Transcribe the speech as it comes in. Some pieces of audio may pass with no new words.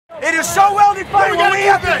It is so well defined. What we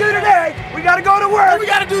have to do today, we got to go to work. We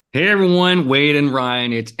got to do. Hey everyone, Wade and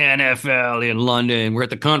Ryan. It's NFL in London. We're at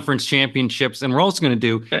the conference championships, and we're also going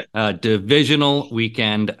to do a divisional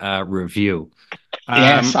weekend review.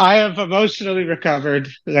 Yes, I have emotionally recovered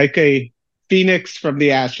like a phoenix from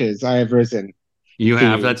the ashes. I have risen. You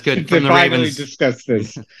have. That's good. To finally discuss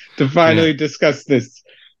this. To finally discuss this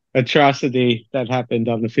atrocity that happened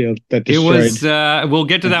on the field that destroyed. It was. We'll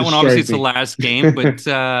get to that one. Obviously, it's the last game, but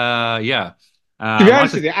yeah. To be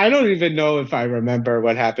honest with you, I don't even know if I remember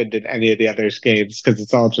what happened in any of the other games because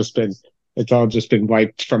it's all just been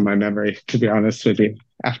wiped from my memory. To be honest with you,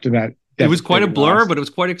 after that, it was quite a blur, but it was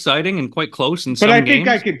quite exciting and quite close in some games. But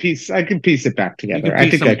I think I can piece it back together. I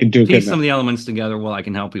think I can do piece some of the elements together. Well, I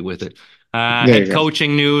can help you with it. Head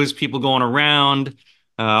coaching news, people going around,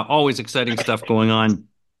 always exciting stuff going on.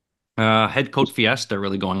 Head coach fiesta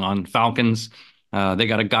really going on. Falcons, they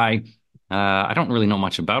got a guy. I don't really know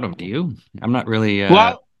much about him. Do you? I'm not really.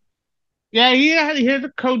 Well, yeah, he had a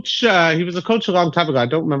coach. He was a coach a long time ago. I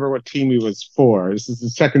don't remember what team he was for. This is the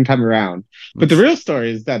second time around. But the real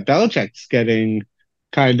story is that Belichick's getting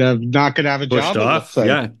kind of not going to have a pushed job. Off.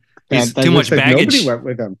 Yeah, he's too much baggage. Nobody went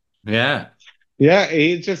with him. Yeah.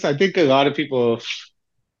 He just. I think a lot of people.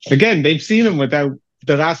 Again, they've seen him without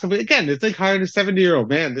the last couple. Again, it's like hiring a 70-year-old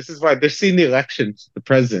man. This is why they're seeing the elections, the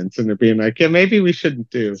presidents, and they're being like, yeah, maybe we shouldn't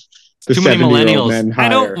do. Too many millennials. I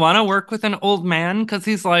don't want to work with an old man because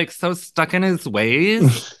he's like so stuck in his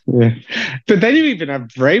ways. Yeah. But then you even have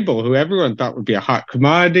Vrabel, who everyone thought would be a hot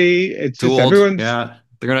commodity. It's too just old. Everyone's. Yeah,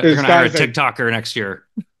 they're gonna hire a TikToker next year.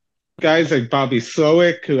 Guys like Bobby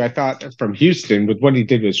Slowick, who I thought from Houston, with what he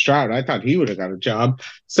did with Stroud, I thought he would have got a job.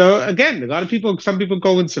 So again, some people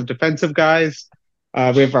go with some defensive guys.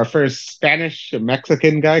 We have our first Spanish or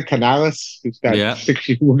Mexican guy, Canales, who's got 6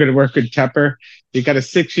 years. We're going to work with Tepper. He got a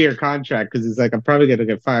 6-year contract because he's like, I'm probably going to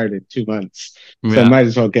get fired in 2 months. So I might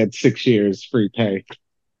as well get 6 years free pay.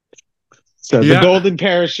 So the golden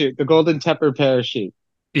parachute, the golden Tepper parachute.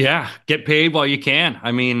 Yeah, get paid while you can.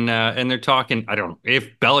 I mean, and they're talking, I don't know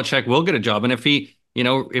if Belichick will get a job. And if he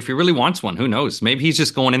really wants one, who knows? Maybe he's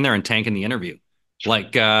just going in there and tanking the interview.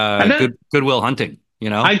 Like Goodwill Hunting.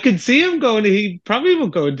 I could see him going. He probably will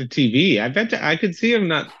go into TV. I bet I could see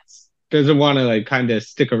him doesn't want to like kind of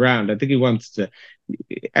stick around. I think he wants to.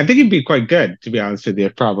 I think he'd be quite good, to be honest with you.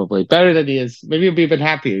 Probably better than he is. Maybe he'll be a bit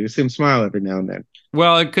happier. You see him smile every now and then.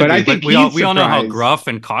 Well, it could be. I think we all know how gruff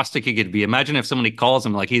and caustic he could be. Imagine if somebody calls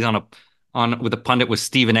him like he's on with a pundit with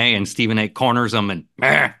Stephen A. and Stephen A. corners him and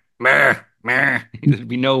meh, meh, meh. There'd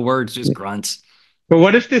be no words, just grunts. But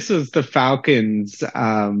what if this was the Falcons?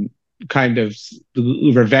 Kind of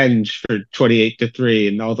revenge for 28-3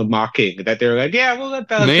 and all the mocking that they're like, yeah, we'll let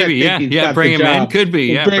Belichick bring him in. Could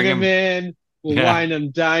be, we'll bring him in. We'll wine him,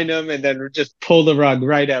 dine him, and then we'll just pull the rug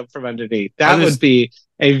right out from underneath. That would be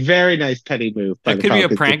a very nice petty move. It could be a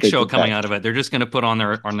prank show coming out of it. They're just going to put on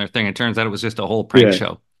their thing. It turns out it was just a whole prank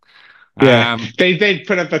show. Yeah, they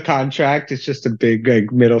put up a contract. It's just a big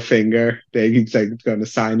like middle finger. He's like going to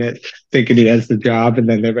sign it, thinking he has the job, and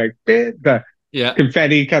then they're like,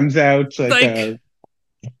 confetti comes out that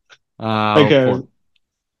would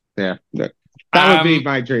be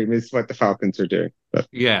my dream, is what the Falcons are doing. But.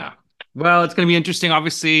 Yeah. Well, it's going to be interesting.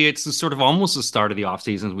 Obviously, it's sort of almost the start of the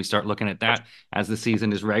offseason. We start looking at that as the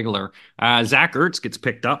season is regular. Zach Ertz gets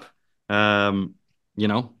picked up. I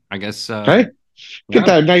guess. Right. Get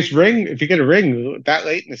that nice ring. If you get a ring that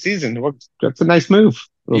late in the season, that's a nice move.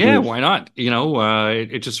 Why not?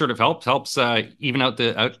 It just sort of helps even out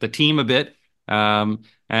the team a bit.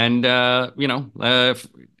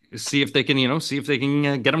 See if they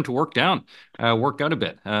can, get them to work out a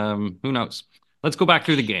bit. Who knows? Let's go back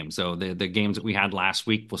through the games. So the games that we had last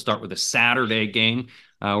week, we'll start with a Saturday game.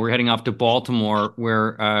 We're heading off to Baltimore,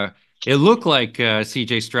 where it looked like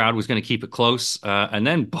CJ Stroud was going to keep it close. And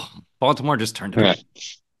then Baltimore just turned it up.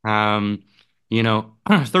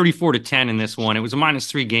 34-10 in this one. It was a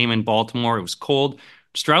 -3 game in Baltimore. It was cold.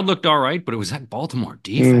 Stroud looked all right, but it was that Baltimore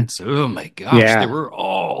defense. Oh, my gosh. They were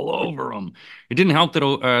all over him. It didn't help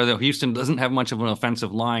that Houston doesn't have much of an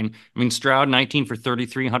offensive line. I mean, Stroud, 19 for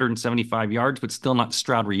 33, 175 yards, but still not the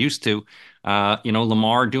Stroud we're used to.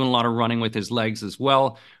 Lamar doing a lot of running with his legs as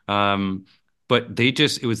well. But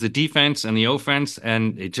it was the defense and the offense,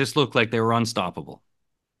 and it just looked like they were unstoppable.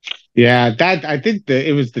 Yeah, I think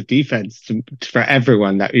it was the defense for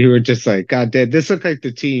everyone that you were just like, God, this looked like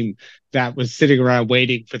the team that was sitting around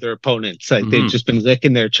waiting for their opponents. Like they've just been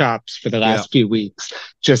licking their chops for the last few weeks,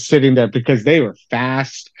 just sitting there because they were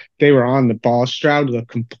fast. They were on the ball. Stroud looked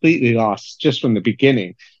completely lost just from the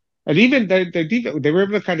beginning. And even their defense, they were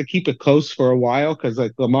able to kind of keep it close for a while because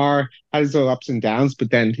like Lamar had his little ups and downs,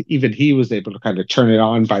 but then even he was able to kind of turn it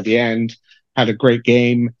on by the end, had a great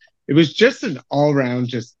game. It was just an all round,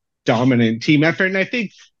 just dominant team effort. And I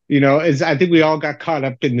think, as I think we all got caught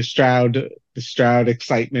up in the Stroud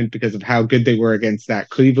excitement because of how good they were against that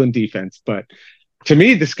Cleveland defense. But to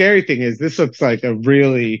me, the scary thing is this looks like a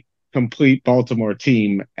really complete Baltimore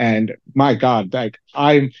team. And my God, like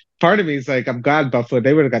part of me is like, I'm glad Buffalo,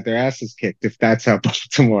 they would have got their asses kicked if that's how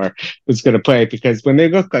Baltimore was going to play. Because when they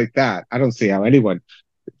look like that, I don't see how anyone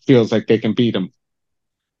feels like they can beat them.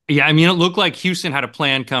 Yeah, I mean, it looked like Houston had a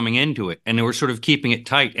plan coming into it, and they were sort of keeping it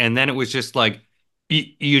tight. And then it was just like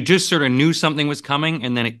you just sort of knew something was coming,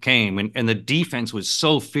 and then it came. And the defense was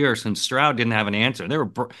so fierce, and Stroud didn't have an answer.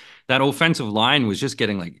 That offensive line was just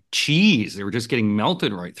getting like cheese. They were just getting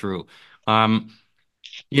melted right through. Um,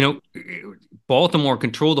 you know, Baltimore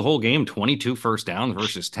controlled the whole game, 22 first downs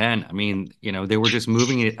versus 10. I mean, they were just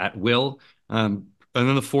moving it at will. And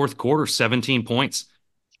then the fourth quarter, 17 points.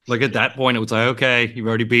 Like at that point, it was like, okay, you've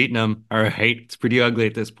already beaten them. All right, it's pretty ugly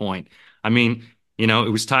at this point. I mean,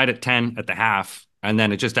 it was tied at 10 at the half, and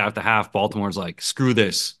then it just after half, Baltimore's like, screw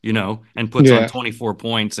this, and puts on Yeah. 24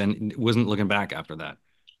 points and wasn't looking back after that.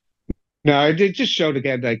 No, it just showed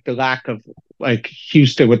again like the lack of like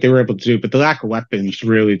Houston, what they were able to do, but the lack of weapons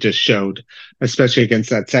really just showed, especially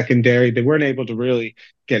against that secondary. They weren't able to really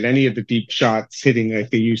get any of the deep shots hitting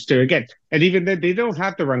like they used to. Again, and even then, they don't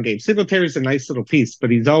have the run game. Singletary's a nice little piece,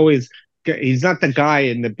 but he's not the guy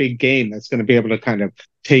in the big game that's going to be able to kind of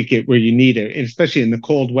take it where you need it, and especially in the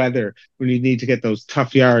cold weather when you need to get those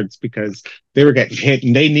tough yards because they were getting hit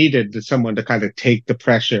and they needed someone to kind of take the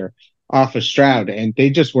pressure off of Stroud, and they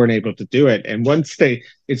just weren't able to do it. And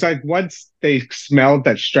it's like once they smelled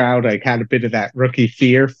that Stroud like had a bit of that rookie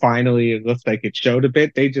fear, finally it looked like it showed a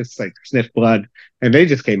bit. They just like sniffed blood, and they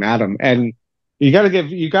just came at him. And you gotta give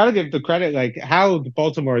the credit like how the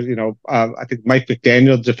Baltimore, I think Mike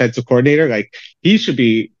McDaniel, defensive coordinator, like he should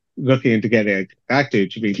be looking to get a that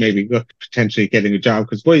dude should be maybe potentially getting a job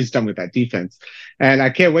because boy he's done with that defense. And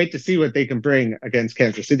I can't wait to see what they can bring against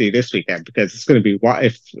Kansas City this weekend because it's going to be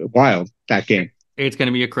wild that game. It's going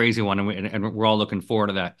to be a crazy one, and we're all looking forward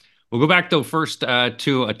to that. We'll go back, though, first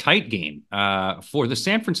to a tight game for the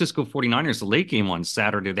San Francisco 49ers, the late game on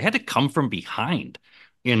Saturday. They had to come from behind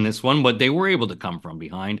in this one, but they were able to come from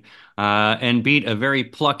behind and beat a very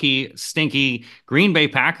plucky, stinky Green Bay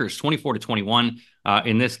Packers 24-21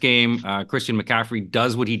 in this game. Christian McCaffrey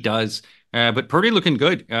does what he does, but Purdy looking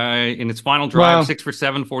good in its final drive, Well, 6 for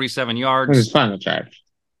 7, 47 his yards. final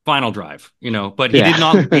drive. But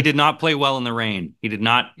he did not play well in the rain. He did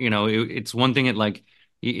not, it's one thing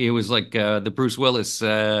it was like the Bruce Willis.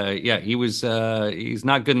 Yeah, he's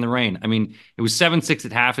not good in the rain. I mean, it was 7-6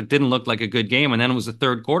 at half. It didn't look like a good game. And then it was the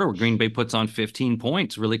third quarter where Green Bay puts on 15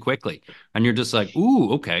 points really quickly. And you're just like,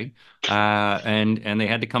 ooh, okay. And they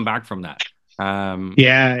had to come back from that.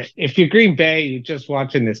 Yeah, if you're Green Bay, you're just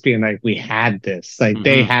watching this being like, we had this. Like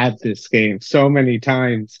they had this game so many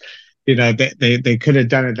times. They could have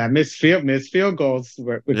done it. That missed field goals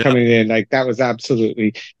were coming in. Like that was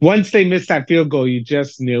absolutely once they missed that field goal, you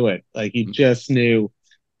just knew it. Like you just knew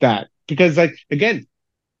that because like again,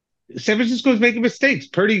 San Francisco was making mistakes.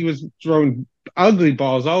 Purdy was throwing ugly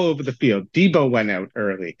balls all over the field. Debo went out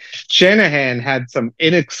early. Shanahan had some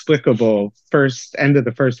inexplicable first end of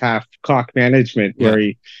the first half clock management where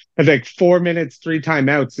he had like 4 minutes, 3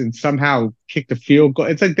 timeouts, and somehow kicked a field goal.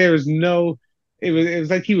 It's like there was no. It was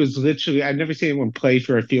like he was literally. I've never seen anyone play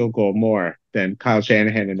for a field goal more than Kyle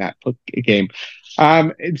Shanahan in that game.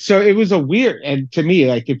 So it was a weird. And to me,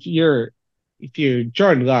 like if you're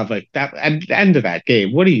Jordan Love, like that at the end of that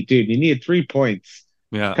game, what do? You need 3 points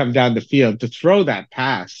to come down the field to throw that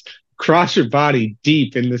pass, cross your body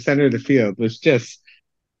deep in the center of the field was just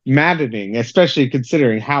maddening, especially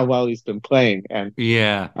considering how well he's been playing. And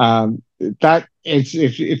that it's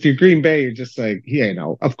if you're Green Bay, you're just like,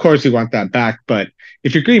 of course you want that back. But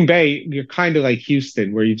if you're Green Bay, you're kind of like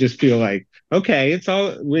Houston, where you just feel like, okay, it's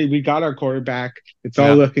all we got our quarterback, it's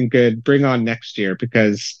all looking good. Bring on next year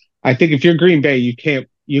because I think if you're Green Bay,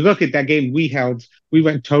 you look at that game we held, we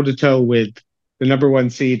went toe to toe with the number one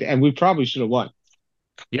seed, and we probably should have won.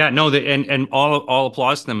 Yeah, no, and all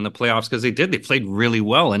applause to them in the playoffs because they did. They played really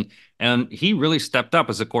well, and he really stepped up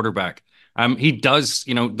as a quarterback. He does,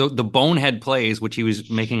 the bonehead plays, which he was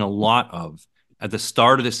making a lot of at the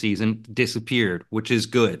start of the season, disappeared, which is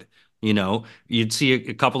good. You'd see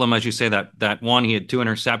a couple of them, as you say, that one, he had 2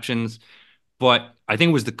 interceptions, but I think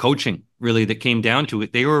it was the coaching really that came down to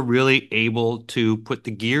it. They were really able to put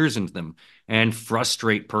the gears into them and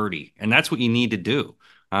frustrate Purdy, and that's what you need to do.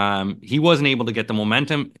 He wasn't able to get the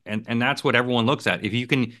momentum, and that's what everyone looks at. If you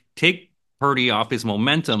can take Purdy off his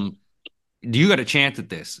momentum, you got a chance at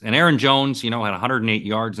this. And Aaron Jones, had 108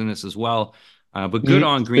 yards in this as well. But good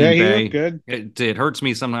on Yeah, Green he looked Bay. good. It hurts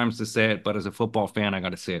me sometimes to say it, but as a football fan, I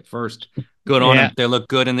got to say it first. Good on Yeah, him. They look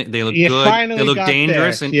good, and they look you good. They finally look got there.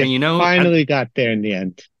 dangerous, and You had finally got there in the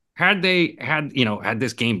end. had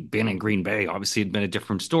this game been in Green Bay, obviously it'd been a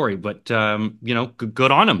different story. But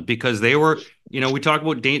good on them, because they were. We talk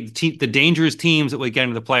about the dangerous teams that would get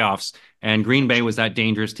into the playoffs, and Green Bay was that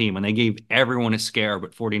dangerous team, and they gave everyone a scare.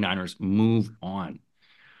 But 49ers moved on.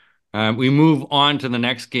 We move on to the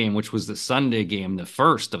next game, which was the Sunday game, the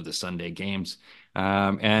first of the Sunday games.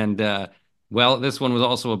 Well, this one was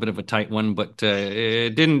also a bit of a tight one, but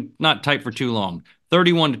it not tight for too long.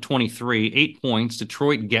 31-23, 8 points.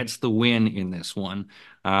 Detroit gets the win in this one.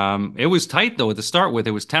 It was tight, though, to start with.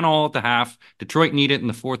 It was 10-all at the half. Detroit needed it in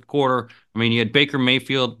the fourth quarter. I mean, you had Baker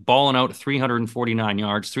Mayfield balling out 349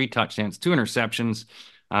 yards, 3 touchdowns, 2 interceptions.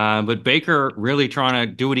 But Baker really trying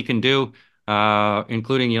to do what he can do,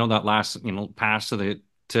 including that last pass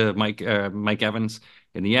to Mike Evans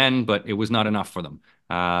in the end, but it was not enough for them.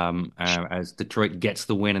 As Detroit gets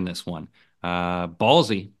the win in this one.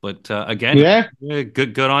 Ballsy, but again, Yeah,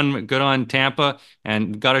 good on Tampa,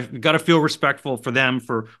 and gotta feel respectful for them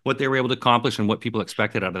for what they were able to accomplish and what people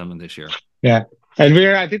expected out of them this year. yeah. And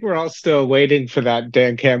I think we're all still waiting for that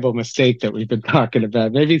Dan Campbell mistake that we've been talking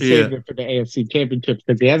about. Maybe save it for the AFC Championship,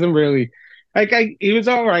 because he hasn't really, he was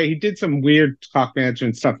all right. He did some weird clock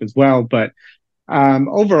management stuff as well, but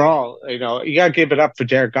overall, you got to give it up for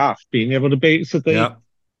Jared Goff being able to basically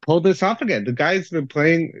pull this off again. The guy's been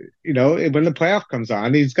playing, when the playoff comes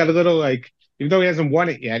on, he's got a little, even though he hasn't won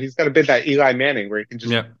it yet, he's got a bit that Eli Manning where he can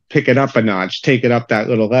just pick it up a notch, take it up that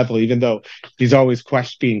little level, even though he's always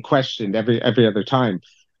being questioned every other time.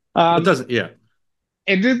 It doesn't,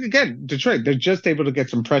 And then again, Detroit, they're just able to get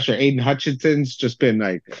some pressure. Aiden Hutchinson's just been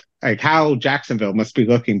like how Jacksonville must be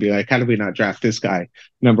looking, be like, how do we not draft this guy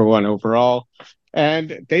 #1 overall?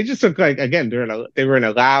 And they just look like, again, they were in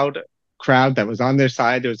a loud crowd that was on their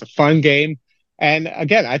side. It was a fun game. And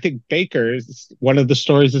again, I think Baker is one of the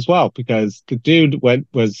stories as well, because the dude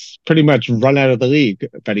was pretty much run out of the league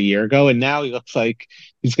about a year ago. And now he looks like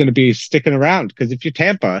he's going to be sticking around, because if you're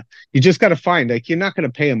Tampa, you just got to find, you're not going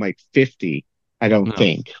to pay him 50. I don't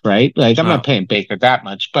think, right? I'm not paying Baker that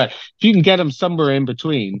much, but if you can get him somewhere in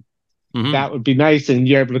between, that would be nice. And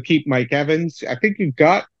you're able to keep Mike Evans. I think you've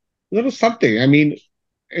got a little something. I mean,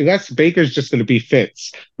 unless Baker's just going to be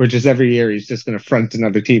Fitz, where just every year he's just going to front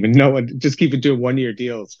another team and no one just keep it doing 1-year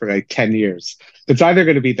deals for 10 years. It's either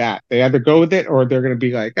going to be that they either go with it, or they're going to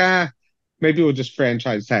be maybe we'll just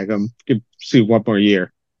franchise tag him, see 1 more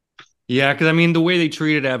year. Yeah, because the way they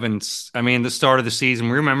treated Evans, the start of the season,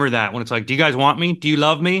 we remember that when it's like, do you guys want me? Do you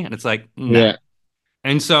love me? And it's like, no. Yeah.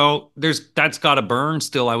 And so that's got to burn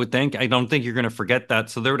still, I would think. I don't think you're going to forget that.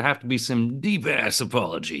 So there would have to be some deep ass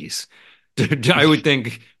apologies, I would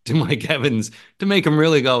think, to Mike Evans to make him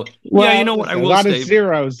really go, yeah, you know what? I will stay. A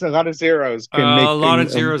lot of zeros can make a lot of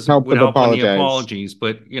zeros help would with help on the apologies,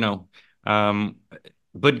 but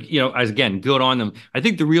as again, good on them. I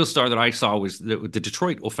think the real star that I saw was the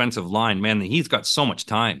Detroit offensive line. Man, he's got so much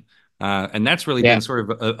time, and that's really been sort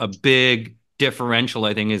of a big differential.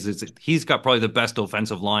 I think is that he's got probably the best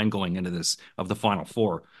offensive line going into this of the Final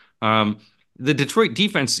Four. The Detroit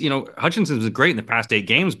defense, Hutchinson's been great in the past 8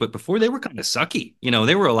 games, but before they were kind of sucky.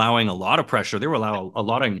 They were allowing a lot of pressure. They were allowing a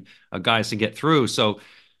lot of guys to get through. So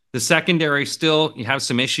the secondary still, you have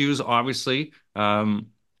some issues, obviously.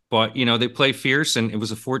 But, they play fierce, and it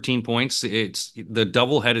was a 14 points. It's the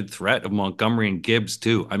double-headed threat of Montgomery and Gibbs,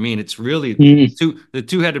 too. It's really the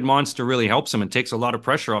two-headed monster really helps them and takes a lot of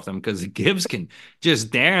pressure off them, because Gibbs can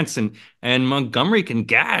just dance and Montgomery can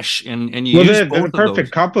gash. And you use they're a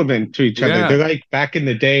perfect complement to each other. They're like back in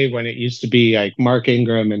the day when it used to be like Mark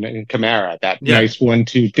Ingram and Kamara, that nice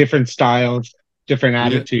 1-2, different styles, different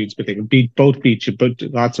attitudes, but they can both beat you, but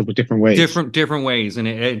lots of different ways. Different ways, and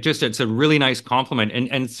it's a really nice compliment.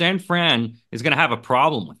 And San Fran is going to have a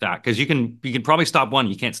problem with that, because you can probably stop one,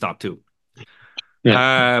 you can't stop two.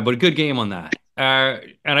 But a good game on that.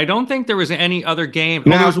 And I don't think there was any other game.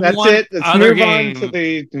 No, that's it.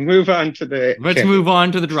 Let's move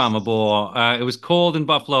on to the Drama Bowl. It was cold in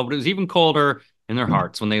Buffalo, but it was even colder in their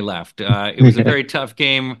hearts when they left. It was a very tough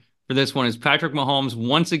game. For this one, is Patrick Mahomes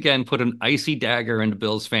once again put an icy dagger into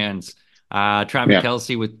Bills fans. Travis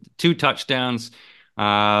Kelce with 2 touchdowns.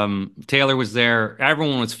 Taylor was there.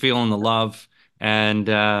 Everyone was feeling the love, and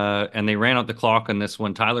they ran out the clock on this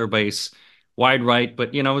one. Tyler Bass wide right,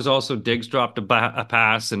 but it was also Diggs dropped a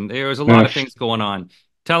pass, and there was a lot of things going on.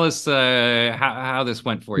 tell us how this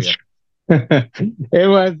went for you. It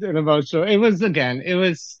was an emotional. It was again. It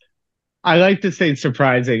was. I like to say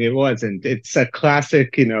surprising. It wasn't. It's a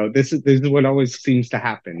classic. This is what always seems to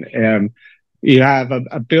happen. You have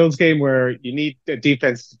a Bills game where you need the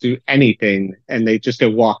defense to do anything, and they just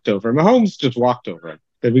get walked over. Mahomes just walked over him.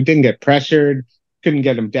 That we didn't get pressured, couldn't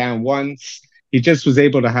get him down once. He just was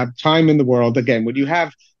able to have time in the world. Again, when you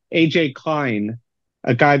have AJ Klein,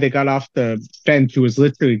 a guy they got off the bench who was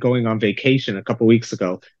literally going on vacation a couple weeks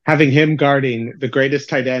ago, having him guarding the greatest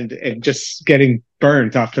tight end and just getting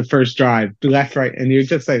burnt off the first drive, left, right, and you're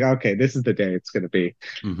just like, okay, this is the day it's going to be.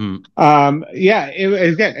 Mm-hmm.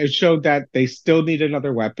 It showed that they still need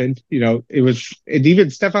another weapon. And even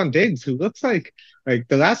Stephon Diggs, who looks like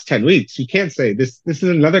the last 10 weeks, you can't say this. This is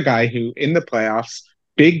another guy who in the playoffs,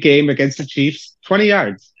 big game against the Chiefs, 20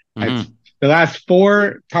 yards. Mm-hmm. The last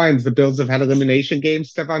 4 times the Bills have had elimination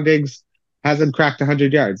games, Stephon Diggs hasn't cracked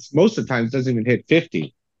 100 yards. Most of the times doesn't even hit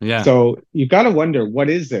 50. Yeah. So you got to wonder, what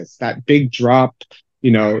is this? That big drop,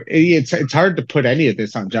 it's hard to put any of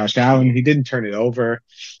this on Josh Allen. He didn't turn it over,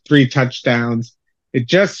 3 touchdowns. It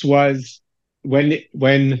just was when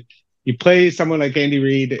you play someone like Andy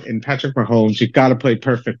Reid and Patrick Mahomes, you got to play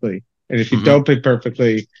perfectly. And if you don't play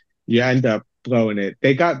perfectly, you end up blowing it.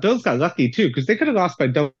 Bills got lucky too, because they could have lost by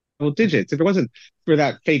double digits. If it wasn't for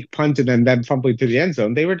that fake punt and then them fumbling to the end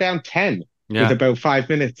zone, they were down 10 with about 5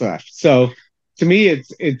 minutes left. So to me, it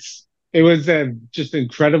was just an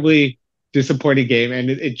incredibly disappointing game, and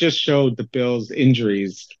it just showed the Bills'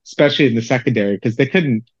 injuries, especially in the secondary, because they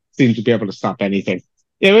couldn't seem to be able to stop anything.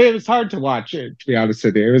 It was hard to watch, to be honest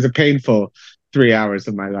with you. It was a painful 3 hours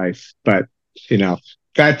of my life, but there's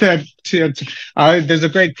a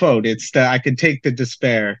great quote. It's I can take the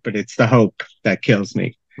despair, but it's the hope that kills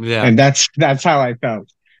me. Yeah. And that's how I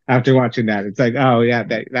felt after watching that. It's like, oh yeah,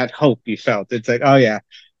 that hope you felt. It's like, oh yeah.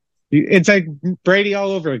 It's like Brady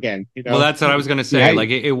all over again. Well, that's what I was going to say. Yeah,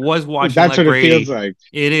 it was watching that's like what Brady. It feels like.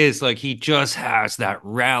 It is like he just has that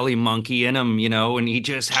rally monkey in him, and he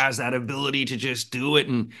just has that ability to just do it.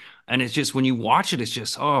 And it's just, when you watch it, it's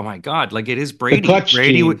just, oh my God, like it is Brady.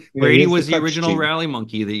 Brady was the original rally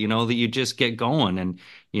monkey that, that you just get going, and,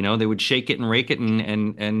 they would shake it and rake it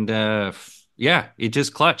and it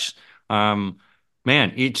just clutch.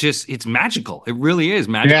 Man, it's magical. It really is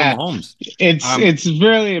magical. Mahomes. It's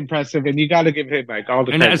really impressive, and you got to give him all the credit in the world.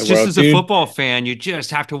 And that's just as a football fan, you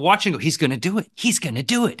just have to watch and go, he's going to do it. He's going to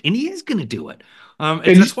do it, and he is going to do it.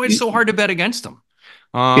 And that's why it's so hard to bet against him.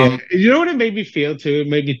 You know what it made me feel too? It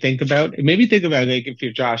made me think about like, if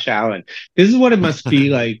you're Josh Allen, this is what it must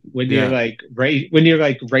be like when you're when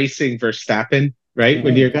you're racing Verstappen. Right? Mm-hmm.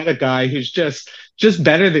 When you've got a guy who's just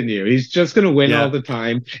better than you, he's just going to win all the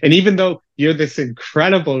time. And even though you're this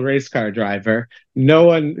incredible race car driver, no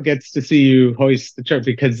one gets to see you hoist the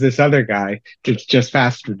trophy because this other guy is just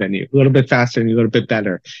faster than you, a little bit faster and a little bit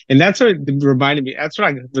better. And that's what it reminded me. That's what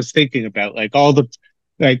I was thinking about,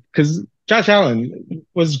 because Josh Allen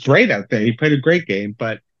was great out there. He played a great game,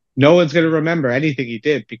 but no one's going to remember anything he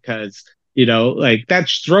did because, that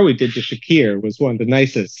throw he did to Shakir was one of the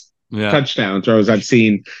nicest touchdown throws I've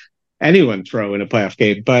seen anyone throw in a playoff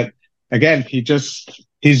game. But again, he's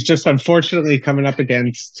just unfortunately coming up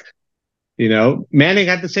against, Manning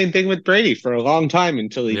had the same thing with Brady for a long time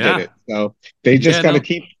until he did it. So they just got to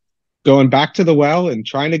keep going back to the well and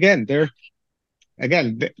trying again.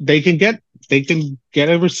 They can get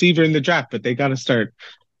a receiver in the draft, but they got to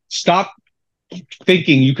stop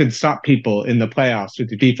thinking you can stop people in the playoffs with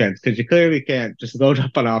your defense, because you clearly can't just load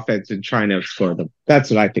up on offense and try and outscore them. That's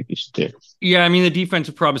what I think you should do. Yeah, I mean, the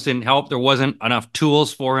defensive problems didn't help. There wasn't enough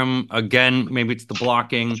tools for him. Again, maybe it's the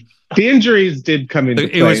blocking. The injuries did come into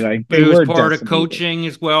play. It was part of coaching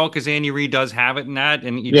as well, because Andy Reid does have it in that.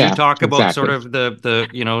 And you do talk about sort of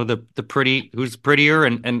the pretty, who's prettier,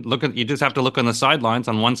 and you just have to look on the sidelines.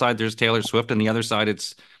 On one side, there's Taylor Swift, and the other side,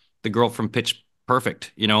 it's the girl from Pitch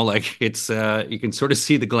Perfect. It's you can sort of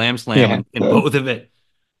see the glam slam in both of it.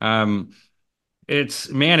 It's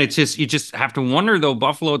just, you just have to wonder though.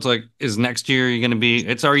 Buffalo, it's like, is next year you're going to be?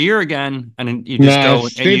 It's our year again, and then you just go.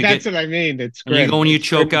 And that's what I mean. It's great. And you go and you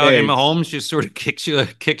choke out, and Mahomes just sort of kicks you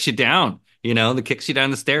down. Kicks you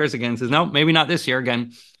down the stairs again. Says no, maybe not this year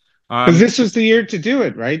again. Because this was the year to do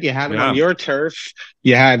it, right? You had it on your turf.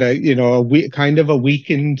 You had a kind of a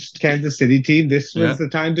weakened Kansas City team. This was the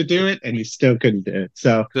time to do it, and you still couldn't do it.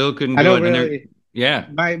 So I don't really.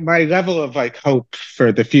 My level of hope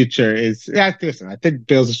for the future is listen, I think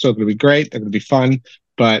Bills are still going to be great. They're going to be fun,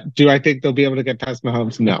 but do I think they'll be able to get past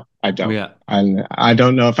Mahomes? No, I don't. I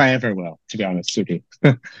don't know if I ever will, to be honest with you.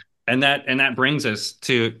 that brings us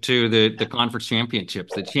to the conference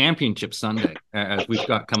championships, the championship Sunday, as we've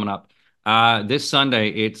got coming up. This Sunday,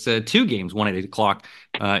 it's two games, one at 8 o'clock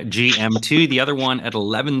GMT, the other one at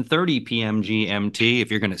 11:30 p.m. GMT.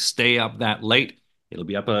 If you're going to stay up that late, it'll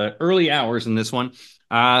be up early hours in this one.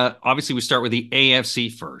 Obviously, we start with the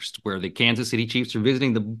AFC first, where the Kansas City Chiefs are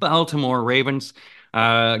visiting the Baltimore Ravens.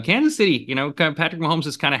 Kansas City, Patrick Mahomes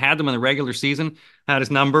has kind of had them in the regular season, had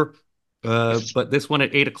his number. But this one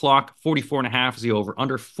at 8 o'clock, 44.5 is the over.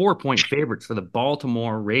 Under 4-point favorites for the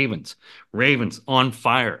Baltimore Ravens. Ravens on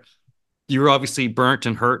fire. You're obviously burnt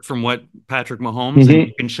and hurt from what Patrick Mahomes, and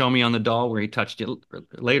you can show me on the doll where he touched it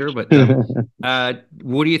later. But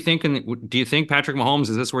what do you think? And do you think Patrick Mahomes,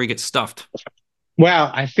 is this where he gets stuffed?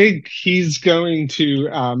 Well, I think he's going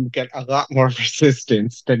to get a lot more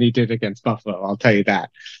resistance than he did against Buffalo. I'll tell you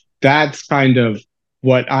that. That's kind of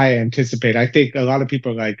what I anticipate. I think a lot of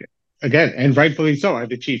people again, and rightfully so, are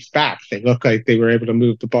the Chiefs back. They look like they were able to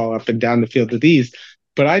move the ball up and down the field with ease.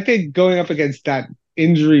 But I think going up against that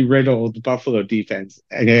injury-riddled Buffalo defense,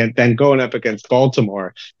 and then going up against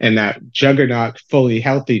Baltimore and that juggernaut, fully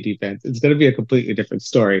healthy defense, it's going to be a completely different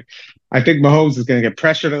story. I think Mahomes is going to get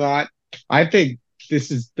pressured a lot. I think this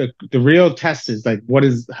is the real test is what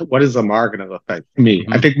is Lamar going to look like to me?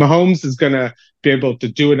 I think Mahomes is going to be able to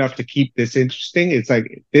do enough to keep this interesting. It's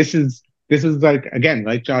this is again,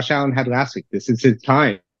 like Josh Allen had last week. This is his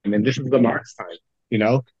time, and this is Lamar's time.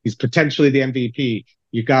 He's potentially the MVP.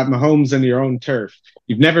 You got Mahomes on your own turf.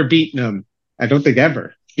 You've never beaten him. I don't think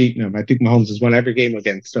ever beaten him. I think Mahomes has won every game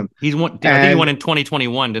against him. I think he won in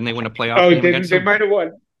 2021. Didn't they win a playoff game against him? They might have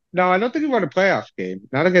won. No, I don't think he won a playoff game.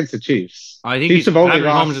 Not against the Chiefs. I think Patrick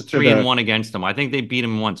Mahomes is 3-1 against them. I think they beat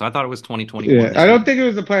him once. I thought it was 2021. Yeah, I don't think it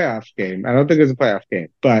was a playoff game.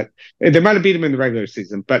 But they might have beat him in the regular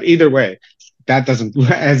season. But either way, that doesn't,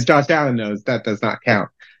 as Josh Allen knows, that does not count.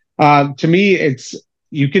 To me,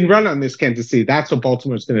 you can run on this Kansas City. That's what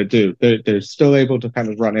Baltimore's going to do. They're still able to kind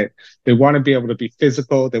of run it. They want to be able to be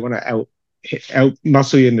physical. They want to out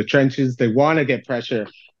muscle you in the trenches. They want to get pressure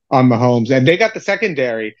on Mahomes. And they got the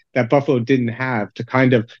secondary that Buffalo didn't have to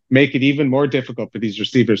kind of make it even more difficult for these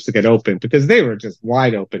receivers to get open, because they were just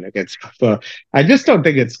wide open against Buffalo. I just don't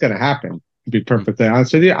think it's going to happen, to be perfectly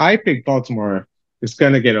honest with you. I think Baltimore is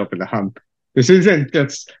going to get open the hump. This isn't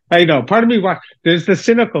just, part of me, there's the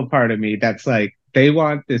cynical part of me that's like, they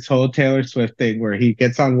want this whole Taylor Swift thing where he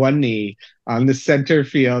gets on one knee on the center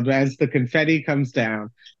field as the confetti comes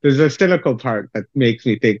down. There's a cynical part that makes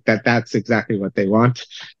me think that that's exactly what they want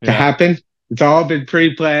to happen. It's all been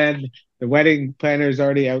pre-planned. The wedding planner is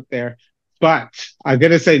already out there. But I'm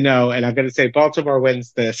going to say no, and I'm going to say Baltimore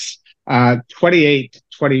wins this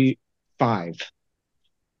 28-25.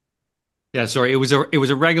 Yeah, sorry. It was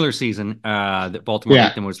a regular season that Baltimore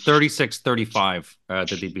beat them. It was 36-35 that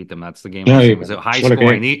they beat them. That's the game. It was a high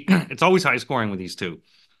scoring. It's always high scoring with these two.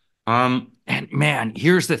 And man,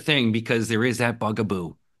 here's the thing, because there is that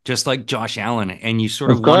bugaboo, just like Josh Allen, and you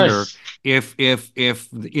sort of wonder if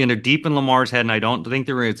deep in Lamar's head, and I don't think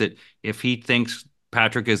there is it, if he thinks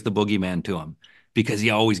Patrick is the boogeyman to him, because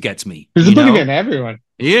he always gets me. He's a boogeyman to everyone.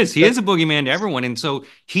 He is a boogeyman to everyone. And so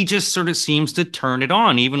he just sort of seems to turn it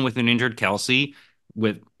on, even with an injured Kelsey,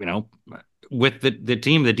 with the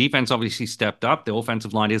team. The defense obviously stepped up. The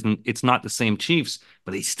offensive line it's not the same Chiefs,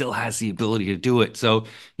 but he still has the ability to do it. So,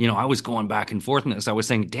 I was going back and forth in this. I was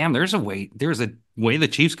saying, damn, there's a way the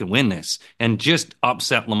Chiefs can win this and just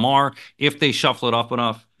upset Lamar if they shuffle it up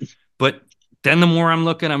enough. But then the more I'm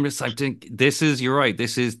looking, I'm just like, you're right.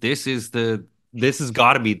 This has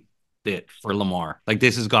got to be it for Lamar.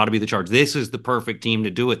 This has got to be the charge. This is the perfect team to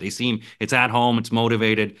do it. It's at home, it's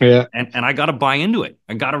motivated. Yeah. And I got to buy into it.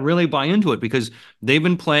 I got to really buy into it, because they've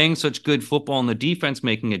been playing such good football and the defense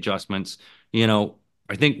making adjustments. I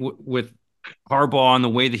think with Harbaugh and the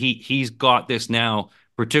way that he's got this now,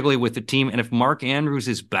 particularly with the team. And if Mark Andrews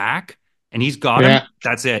is back and he's got him,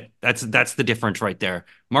 that's it. That's the difference right there.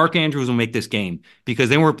 Mark Andrews will make this game, because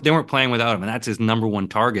they weren't playing without him, and that's his number one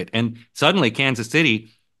target. And suddenly Kansas City,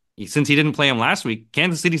 since he didn't play him last week,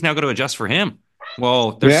 Kansas City's now got to adjust for him.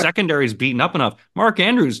 Well, their secondary is beaten up enough. Mark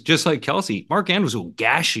Andrews, just like Kelsey, Mark Andrews will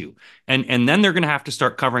gash you. And then they're going to have to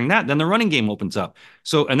start covering that. Then the running game opens up.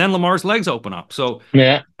 And then Lamar's legs open up. So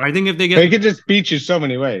I think if they can just beat you so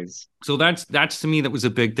many ways. So that's to me, that was a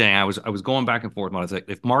big thing. I was going back and forth. I was like,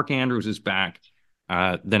 if Mark Andrews is back,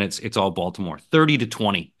 then it's all Baltimore.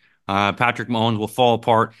 30-20. Patrick Mahomes will fall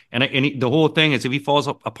apart. And the whole thing is, if he falls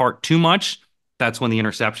apart too much, that's when the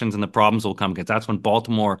interceptions and the problems will come, because that's when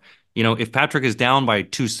Baltimore, if Patrick is down by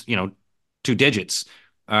two digits,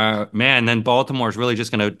 then Baltimore is really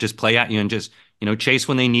just going to just play at you and just chase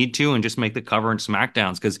when they need to and just make the cover and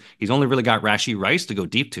smackdowns because he's only really got Rashee Rice to go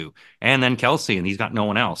deep to, and then Kelsey, and he's got no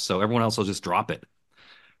one else. So everyone else will just drop it.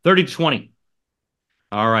 30-20.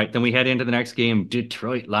 All right, then we head into the next game,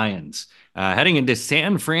 Detroit Lions. Heading into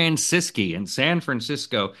San Francisco, and San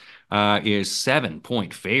Francisco is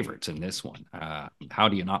 7-point favorites in this one. How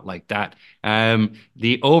do you not like that?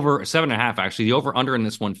 The over 7.5, actually, the over under in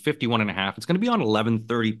this one, 51.5. It's going to be on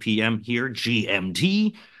 11:30 p.m. here,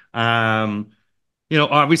 GMT.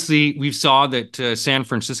 Obviously we saw that San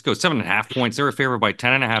Francisco 7.5 points. They were favored by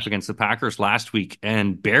 10.5 against the Packers last week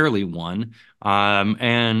and barely won.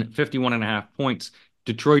 And 51.5 points.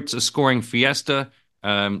 Detroit's a scoring fiesta.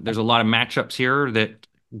 There's a lot of matchups here that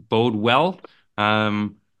bode well.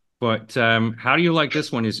 But how do you like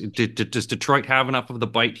this one? Does Detroit have enough of the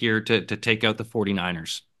bite here to take out the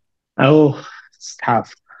 49ers? Oh, it's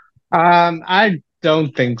tough. I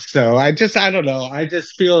don't think so. I don't know. I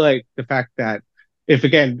just feel like the fact that if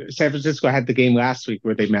again, San Francisco had the game last week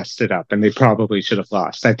where they messed it up and they probably should have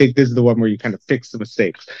lost. I think this is the one where you kind of fix the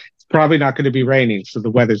mistakes. It's probably not going to be raining, so the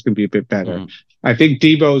weather's going to be a bit better. Mm-hmm. I think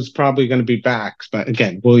Debo's probably going to be back, but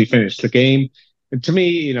again, will he finish the game? And to me,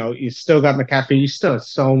 you still got McCaffrey. You still have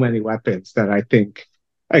so many weapons that I think,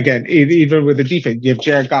 again, even with the defense, you have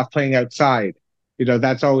Jared Goff playing outside.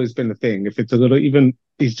 That's always been the thing. If it's a little even,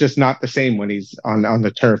 he's just not the same when he's on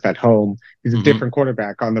the turf at home. He's a different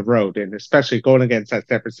quarterback on the road, and especially going against that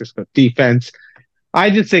San Francisco defense. I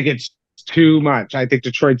just think it's too much. I think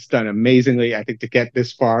Detroit's done amazingly. I think to get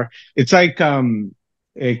this far, it's like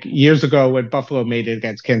years ago when Buffalo made it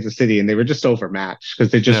against Kansas City, and they were just overmatched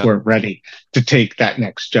because they just weren't ready to take that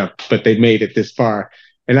next jump. But they made it this far.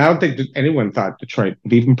 And I don't think that anyone thought Detroit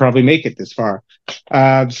would even probably make it this far.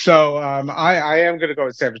 So I am going to go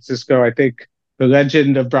with San Francisco. I think the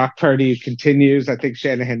legend of Brock Purdy continues. I think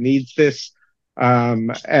Shanahan needs this.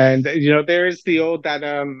 And there is the old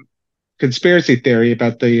conspiracy theory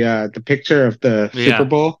about the picture of the Super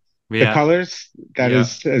Bowl, the colors that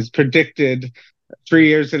is predicted 3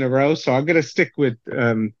 years in a row. So I'm going to stick with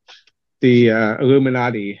the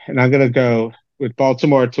Illuminati, and I'm going to go with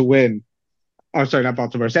Baltimore to win. Oh, sorry, not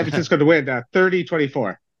Baltimore. San Francisco to win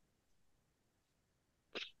 30-24.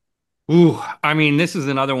 Ooh, I mean, this is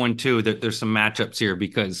another one too that there's some matchups here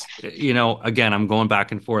because, again, I'm going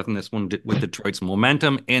back and forth in this one with Detroit's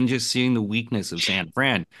momentum and just seeing the weakness of San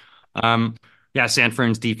Fran. San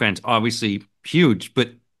Fran's defense obviously huge,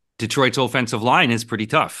 but Detroit's offensive line is pretty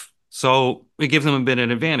tough. So it gives them a bit of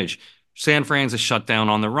an advantage. San Fran's a shutdown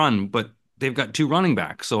on the run, but they've got two running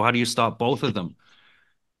backs. So how do you stop both of them?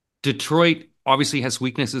 Detroit obviously has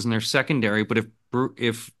weaknesses in their secondary, but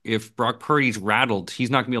if Brock Purdy's rattled,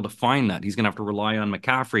 he's not going to be able to find that. He's going to have to rely on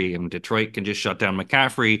McCaffrey, and Detroit can just shut down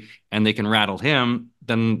McCaffrey, and they can rattle him.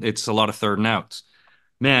 Then it's a lot of third and outs.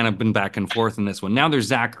 Man, I've been back and forth in this one. Now there's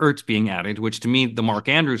Zach Ertz being added, which to me, the Mark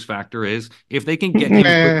Andrews factor is if they can get him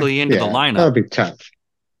quickly into the lineup. That'll be tough.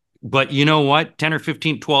 But you know what? 10 or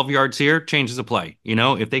 15, 12 yards here changes the play.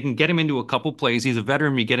 If they can get him into a couple plays, he's a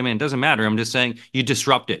veteran, you get him in. It doesn't matter. I'm just saying you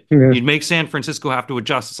disrupt it. Yeah. You'd make San Francisco have to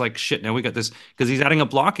adjust. It's like, shit, now we got this because he's adding a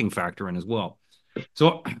blocking factor in as well.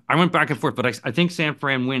 So I went back and forth, but I think San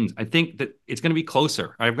Fran wins. I think that it's going to be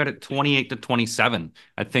closer. I've got it 28-27.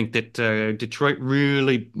 I think that Detroit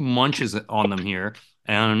really munches on them here.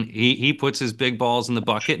 And he puts his big balls in the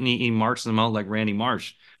bucket and he marches them out like Randy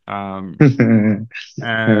Marsh. So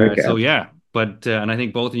yeah, but and I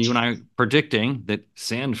think both of you and I are predicting that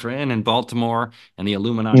San Fran and Baltimore and the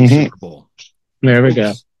Illuminati Super Bowl. There we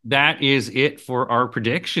go. That is it for our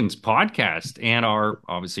predictions podcast and our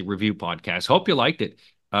obviously review podcast. Hope you liked it.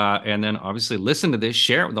 And then obviously listen to this,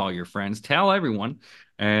 share it with all your friends, tell everyone.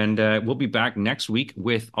 And we'll be back next week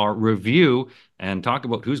with our review and talk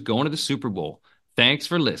about who's going to the Super Bowl. Thanks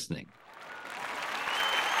for listening.